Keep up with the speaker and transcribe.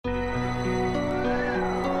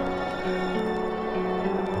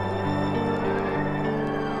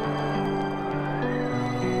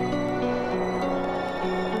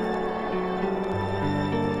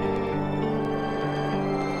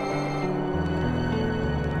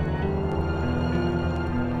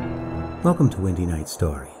Welcome to Windy Night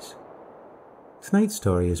Stories. Tonight's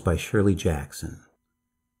story is by Shirley Jackson.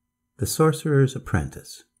 The Sorcerer's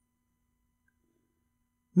Apprentice.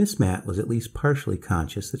 Miss Matt was at least partially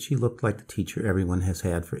conscious that she looked like the teacher everyone has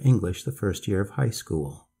had for English the first year of high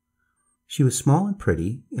school. She was small and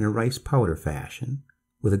pretty in a rice powder fashion,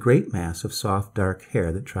 with a great mass of soft dark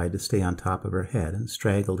hair that tried to stay on top of her head and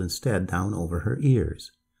straggled instead down over her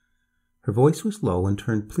ears. Her voice was low and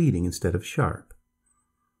turned pleading instead of sharp.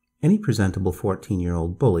 Any presentable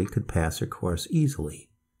 14-year-old bully could pass her course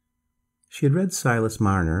easily. She had read Silas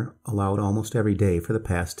Marner aloud almost every day for the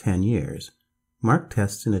past 10 years, marked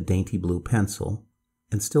tests in a dainty blue pencil,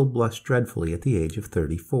 and still blushed dreadfully at the age of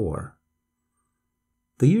 34.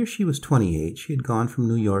 The year she was 28, she had gone from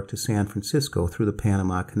New York to San Francisco through the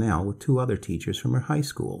Panama Canal with 2 other teachers from her high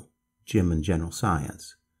school, gym and general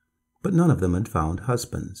science, but none of them had found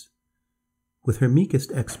husbands. With her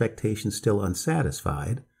meekest expectations still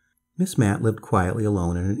unsatisfied, Miss Matt lived quietly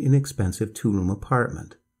alone in an inexpensive 2-room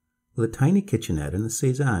apartment, with a tiny kitchenette and a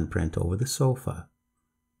Cézanne print over the sofa.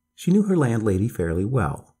 She knew her landlady fairly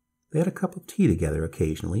well. They had a cup of tea together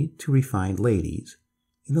occasionally, 2 refined ladies,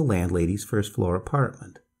 in the landlady's first-floor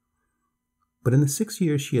apartment. But in the 6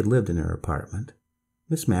 years she had lived in her apartment,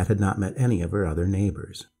 Miss Matt had not met any of her other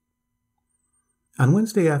neighbors. On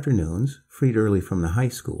Wednesday afternoons, freed early from the high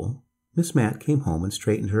school, Miss Matt came home and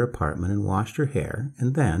straightened her apartment and washed her hair,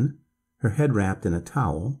 and then, her head wrapped in a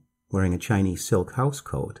towel, wearing a Chinese silk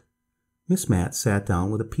housecoat, Miss Matt sat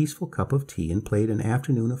down with a peaceful cup of tea and played an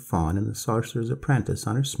afternoon of Fawn and the Sorcerer's Apprentice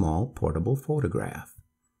on her small, portable photograph.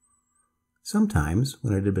 Sometimes,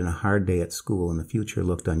 when it had been a hard day at school and the future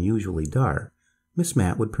looked unusually dark, Miss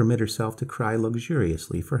Matt would permit herself to cry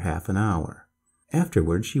luxuriously for half an hour.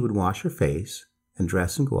 Afterwards she would wash her face and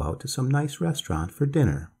dress and go out to some nice restaurant for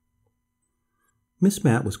dinner. Miss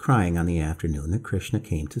Matt was crying on the afternoon that Krishna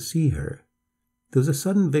came to see her. There was a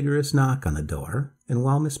sudden vigorous knock on the door, and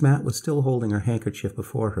while Miss Matt was still holding her handkerchief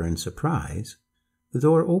before her in surprise, the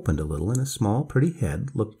door opened a little and a small, pretty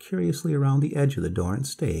head looked curiously around the edge of the door and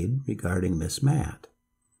stayed, regarding Miss Matt.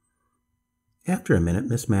 After a minute,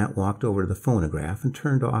 Miss Matt walked over to the phonograph and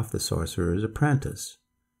turned off the Sorcerer's Apprentice,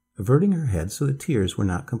 averting her head so the tears were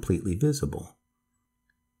not completely visible.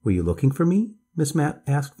 "Were you looking for me?" Miss Matt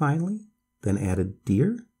asked finally, then added,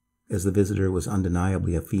 "Dear," as the visitor was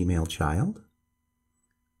undeniably a female child.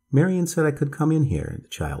 "Marion said I could come in here," the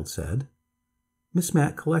child said. Miss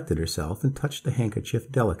Matt collected herself and touched the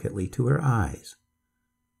handkerchief delicately to her eyes.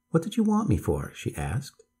 "What did you want me for?" she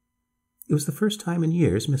asked. It was the first time in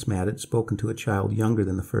years Miss Matt had spoken to a child younger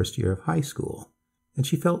than the first year of high school, and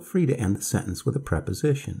she felt free to end the sentence with a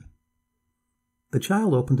preposition. The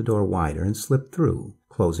child opened the door wider and slipped through,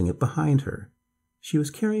 closing it behind her. She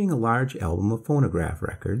was carrying a large album of phonograph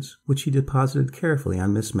records, which she deposited carefully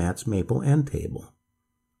on Miss Matt's maple end table.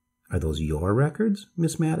 "Are those your records?"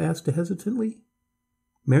 Miss Matt asked hesitantly.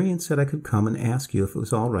 "Marion said I could come and ask you if it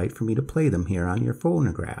was all right for me to play them here on your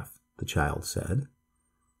phonograph," the child said.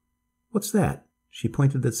 "What's that?" She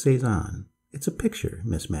pointed at Cézanne. "It's a picture,"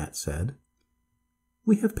 Miss Matt said.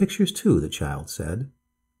 "We have pictures too," the child said.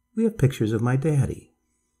 "We have pictures of my daddy."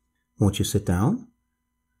 "Won't you sit down?"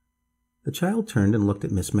 The child turned and looked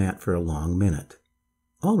at Miss Matt for a long minute.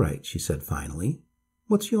 "All right," she said finally.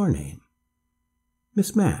 "What's your name?"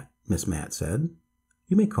 "Miss Matt," Miss Matt said.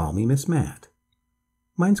 "You may call me Miss Matt."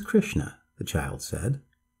 "Mine's Krishna," the child said.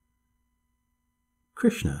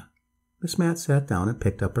 "Krishna." Miss Matt sat down and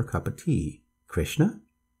picked up her cup of tea. "Krishna?"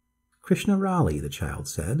 "Krishna Raleigh," the child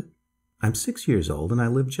said. "I'm 6 years old and I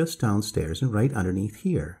live just downstairs and right underneath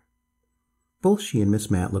here." Both she and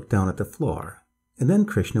Miss Matt looked down at the floor. And then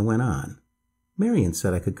Krishna went on. "Marion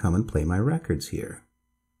said I could come and play my records here."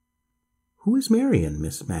 "Who is Marion?"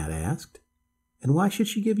 Miss Matt asked. "And why should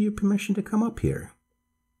she give you permission to come up here?"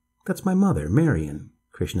 "That's my mother, Marion,"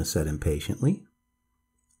 Krishna said impatiently.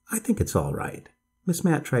 "I think it's all right." Miss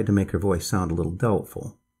Matt tried to make her voice sound a little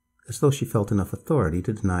doubtful, as though she felt enough authority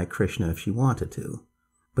to deny Krishna if she wanted to.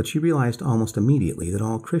 But she realized almost immediately that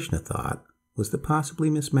all Krishna thought was that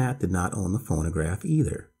possibly Miss Matt did not own the phonograph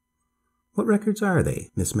either. "What records are they?"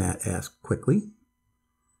 Miss Matt asked quickly.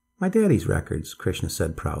 "My daddy's records," Krishna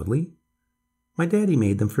said proudly. "My daddy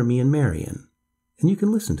made them for me and Marion, and you can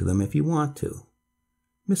listen to them if you want to."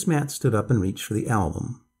 Miss Matt stood up and reached for the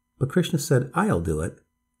album, but Krishna said, "I'll do it,"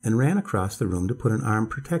 and ran across the room to put an arm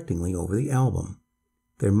protectingly over the album.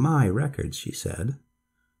 "They're my records," she said.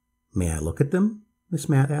 "May I look at them?" Miss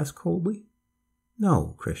Matt asked coldly.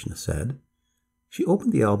 "No," Krishna said. She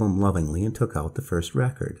opened the album lovingly and took out the first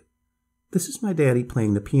record. "This is my daddy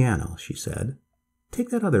playing the piano," she said.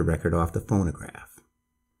 "Take that other record off the phonograph."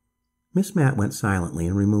 Miss Matt went silently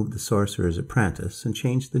and removed the Sorcerer's Apprentice and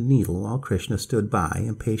changed the needle while Krishna stood by,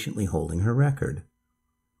 impatiently holding her record.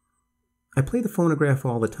 "I play the phonograph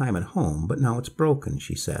all the time at home, but now it's broken,"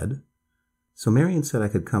 she said. "So Marion said I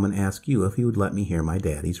could come and ask you if you would let me hear my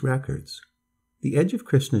daddy's records." The edge of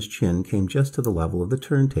Krishna's chin came just to the level of the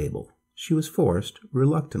turntable. She was forced,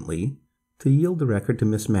 reluctantly, to yield the record to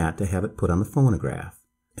Miss Matt to have it put on the phonograph,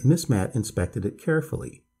 and Miss Matt inspected it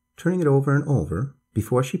carefully, turning it over and over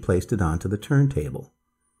before she placed it onto the turntable.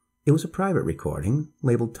 It was a private recording,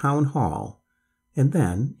 labeled Town Hall, and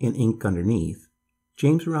then, in ink underneath,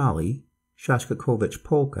 James Raleigh, Shostakovich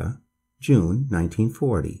Polka, June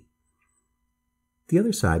 1940. The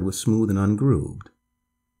other side was smooth and ungrooved.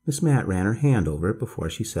 Miss Matt ran her hand over it before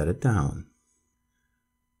she set it down.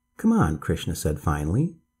 "Come on," Krishna said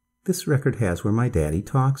finally. "This record has where my daddy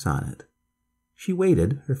talks on it." She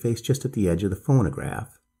waited, her face just at the edge of the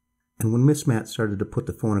phonograph, and when Miss Matt started to put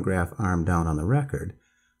the phonograph arm down on the record,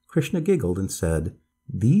 Krishna giggled and said,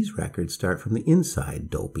 "These records start from the inside,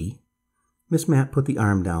 dopey." Miss Matt put the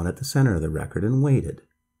arm down at the center of the record and waited.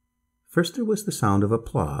 First there was the sound of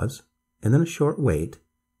applause, and then a short wait,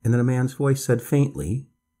 and then a man's voice said faintly,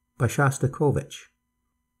 "By Shostakovich,"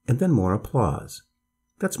 and then more applause.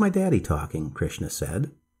 "That's my daddy talking," Krishna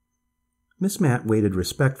said. Miss Matt waited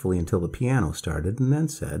respectfully until the piano started and then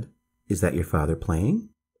said, "Is that your father playing?"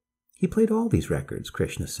 "He played all these records,"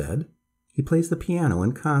 Krishna said. "He plays the piano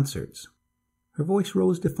in concerts." Her voice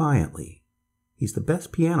rose defiantly. "He's the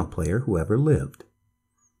best piano player who ever lived."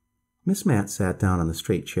 Miss Matt sat down on the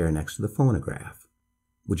straight chair next to the phonograph.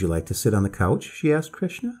 "Would you like to sit on the couch?" she asked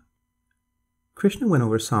Krishna. Krishna went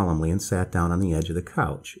over solemnly and sat down on the edge of the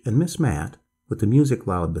couch, and Miss Matt, with the music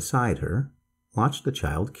loud beside her, watched the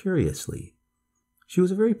child curiously. She was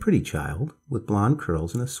a very pretty child, with blonde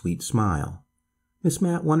curls and a sweet smile. Miss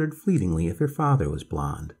Matt wondered fleetingly if her father was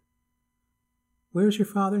blonde. "Where is your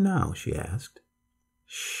father now?" she asked.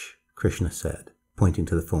 "Shh," Krishna said, pointing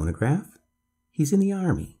to the phonograph. "He's in the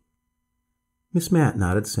army." Miss Matt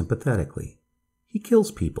nodded sympathetically. "He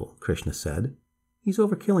kills people," Krishna said. "He's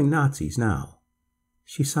over killing Nazis now."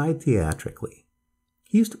 She sighed theatrically.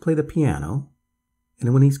 "He used to play the piano,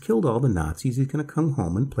 and when he's killed all the Nazis, he's going to come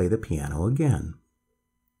home and play the piano again."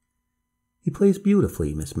 "He plays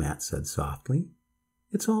beautifully," Miss Matt said softly.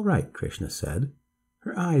 "It's all right," Krishna said.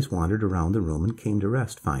 Her eyes wandered around the room and came to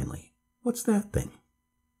rest finally. "What's that thing?"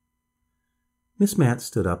 Miss Matt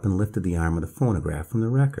stood up and lifted the arm of the phonograph from the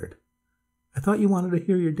record. "I thought you wanted to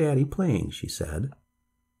hear your daddy playing," she said.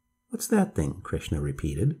 "What's that thing?" Krishna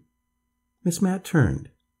repeated. Miss Matt turned.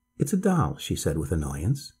 "It's a doll," she said with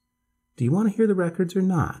annoyance. "Do you want to hear the records or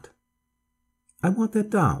not?" "I want that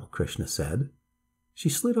doll," Krishna said. She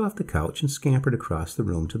slid off the couch and scampered across the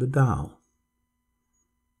room to the doll.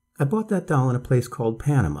 "I bought that doll in a place called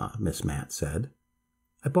Panama," Miss Matt said.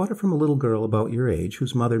 "I bought it from a little girl about your age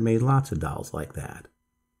whose mother made lots of dolls like that.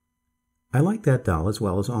 I like that doll as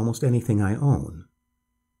well as almost anything I own."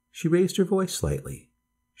 She raised her voice slightly.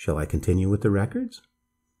 "Shall I continue with the records?"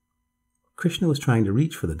 Krishna was trying to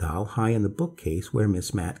reach for the doll high in the bookcase where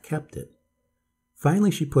Miss Matt kept it. Finally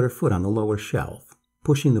she put her foot on the lower shelf,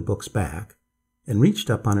 pushing the books back, and reached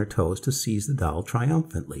up on her toes to seize the doll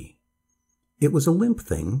triumphantly. It was a limp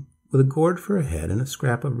thing, with a gourd for a head and a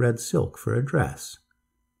scrap of red silk for a dress.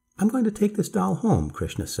 "I'm going to take this doll home,"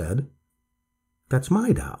 Krishna said. "That's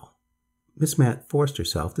my doll." Miss Matt forced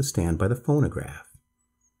herself to stand by the phonograph.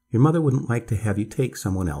 "Your mother wouldn't like to have you take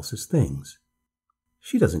someone else's things."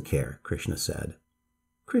 "She doesn't care," Krishna said.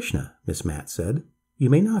 "Krishna," Miss Matt said, "you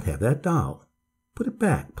may not have that doll. Put it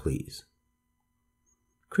back, please."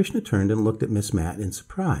 Krishna turned and looked at Miss Matt in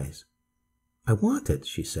surprise. "I want it,"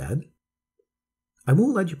 she said. "I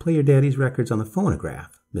won't let you play your daddy's records on the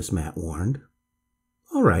phonograph," Miss Matt warned.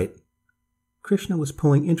 "All right." Krishna was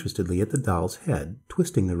pulling interestedly at the doll's head,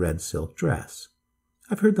 twisting the red silk dress.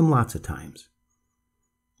 "I've heard them lots of times."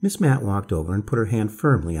 Miss Matt walked over and put her hand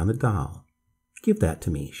firmly on the doll. "Give that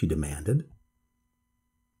to me," she demanded.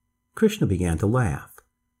 Krishna began to laugh.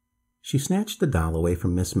 She snatched the doll away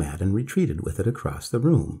from Miss Matt and retreated with it across the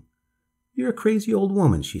room. "You're a crazy old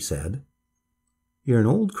woman," she said. "You're an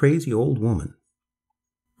old crazy old woman."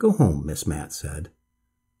 "Go home," Miss Matt said.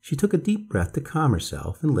 She took a deep breath to calm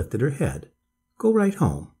herself and lifted her head. "Go right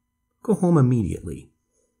home. Go home immediately."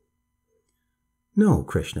 "No,"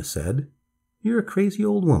 Krishna said. "You're a crazy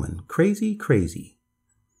old woman. Crazy, crazy."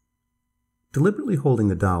 Deliberately holding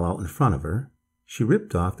the doll out in front of her, she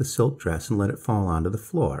ripped off the silk dress and let it fall onto the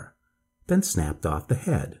floor, then snapped off the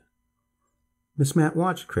head. Miss Matt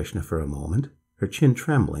watched Krishna for a moment, her chin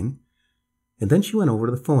trembling, and then she went over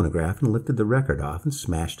to the phonograph and lifted the record off and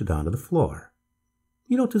smashed it onto the floor.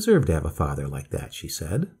 You don't deserve to have a father like that, she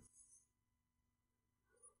said.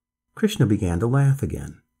 Krishna began to laugh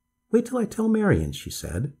again. Wait till I tell Marion, she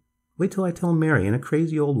said. Wait till I tell Marion a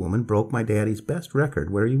crazy old woman broke my daddy's best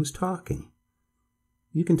record where he was talking.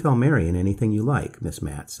 You can tell Marion anything you like, Miss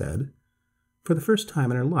Matt said. For the first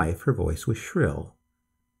time in her life, her voice was shrill.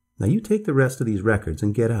 Now you take the rest of these records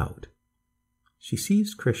and get out. She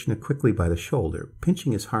seized Krishna quickly by the shoulder,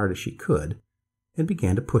 pinching as hard as she could, and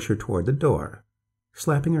began to push her toward the door,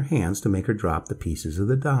 slapping her hands to make her drop the pieces of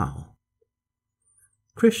the doll.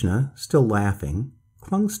 Krishna, still laughing,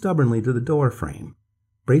 clung stubbornly to the door frame,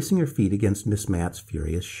 bracing her feet against Miss Matt's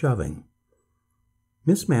furious shoving.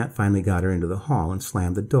 Miss Matt finally got her into the hall and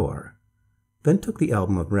slammed the door, then took the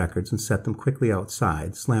album of records and set them quickly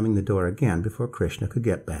outside, slamming the door again before Krishna could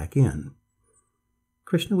get back in.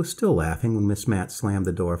 Krishna was still laughing when Miss Matt slammed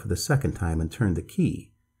the door for the second time and turned the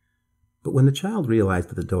key, but when the child realized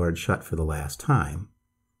that the door had shut for the last time,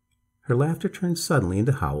 her laughter turned suddenly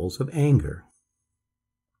into howls of anger.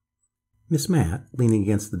 Miss Matt, leaning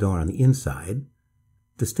against the door on the inside,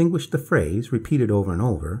 distinguished the phrase, repeated over and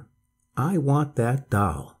over, "I want that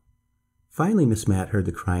doll." Finally, Miss Matt heard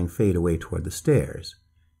the crying fade away toward the stairs,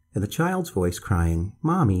 and the child's voice crying,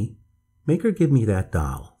 "Mommy, make her give me that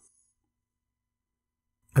doll."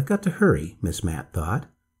 I've got to hurry, Miss Matt thought.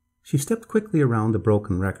 She stepped quickly around the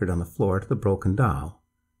broken record on the floor to the broken doll,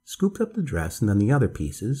 scooped up the dress and then the other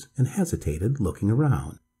pieces, and hesitated, looking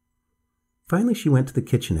around. Finally, she went to the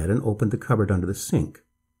kitchenette and opened the cupboard under the sink,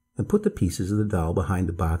 and put the pieces of the doll behind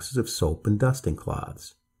the boxes of soap and dusting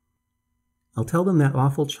cloths. I'll tell them that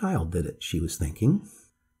awful child did it, she was thinking.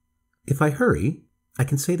 If I hurry, I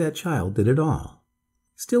can say that child did it all.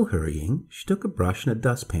 Still hurrying, she took a brush and a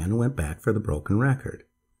dustpan and went back for the broken record.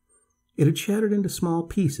 It had shattered into small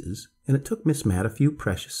pieces, and it took Miss Matt a few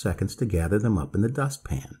precious seconds to gather them up in the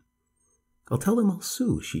dustpan. I'll tell them I'll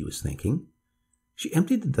sue, she was thinking. She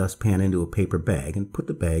emptied the dustpan into a paper bag and put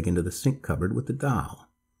the bag into the sink cupboard with the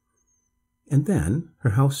doll. And then,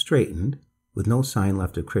 her house straightened, with no sign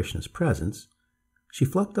left of Krishna's presence, she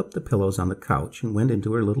fluffed up the pillows on the couch and went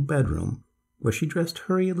into her little bedroom, where she dressed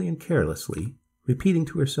hurriedly and carelessly, repeating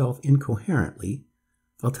to herself incoherently,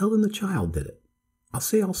 "I'll tell them the child did it. I'll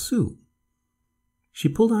say I'll sue." She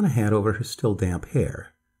pulled on a hat over her still damp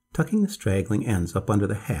hair, tucking the straggling ends up under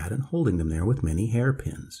the hat and holding them there with many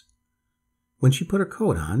hairpins. When she put her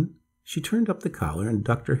coat on, she turned up the collar and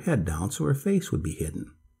ducked her head down so her face would be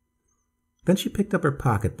hidden. Then she picked up her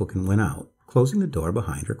pocketbook and went out, closing the door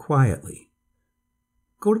behind her quietly.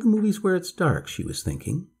 Go to the movies where it's dark, she was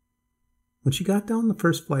thinking. When she got down the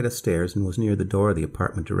first flight of stairs and was near the door of the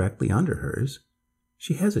apartment directly under hers,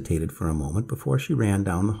 she hesitated for a moment before she ran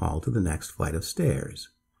down the hall to the next flight of stairs.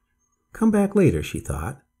 Come back later, she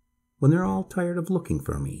thought, when they're all tired of looking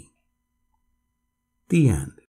for me. The end.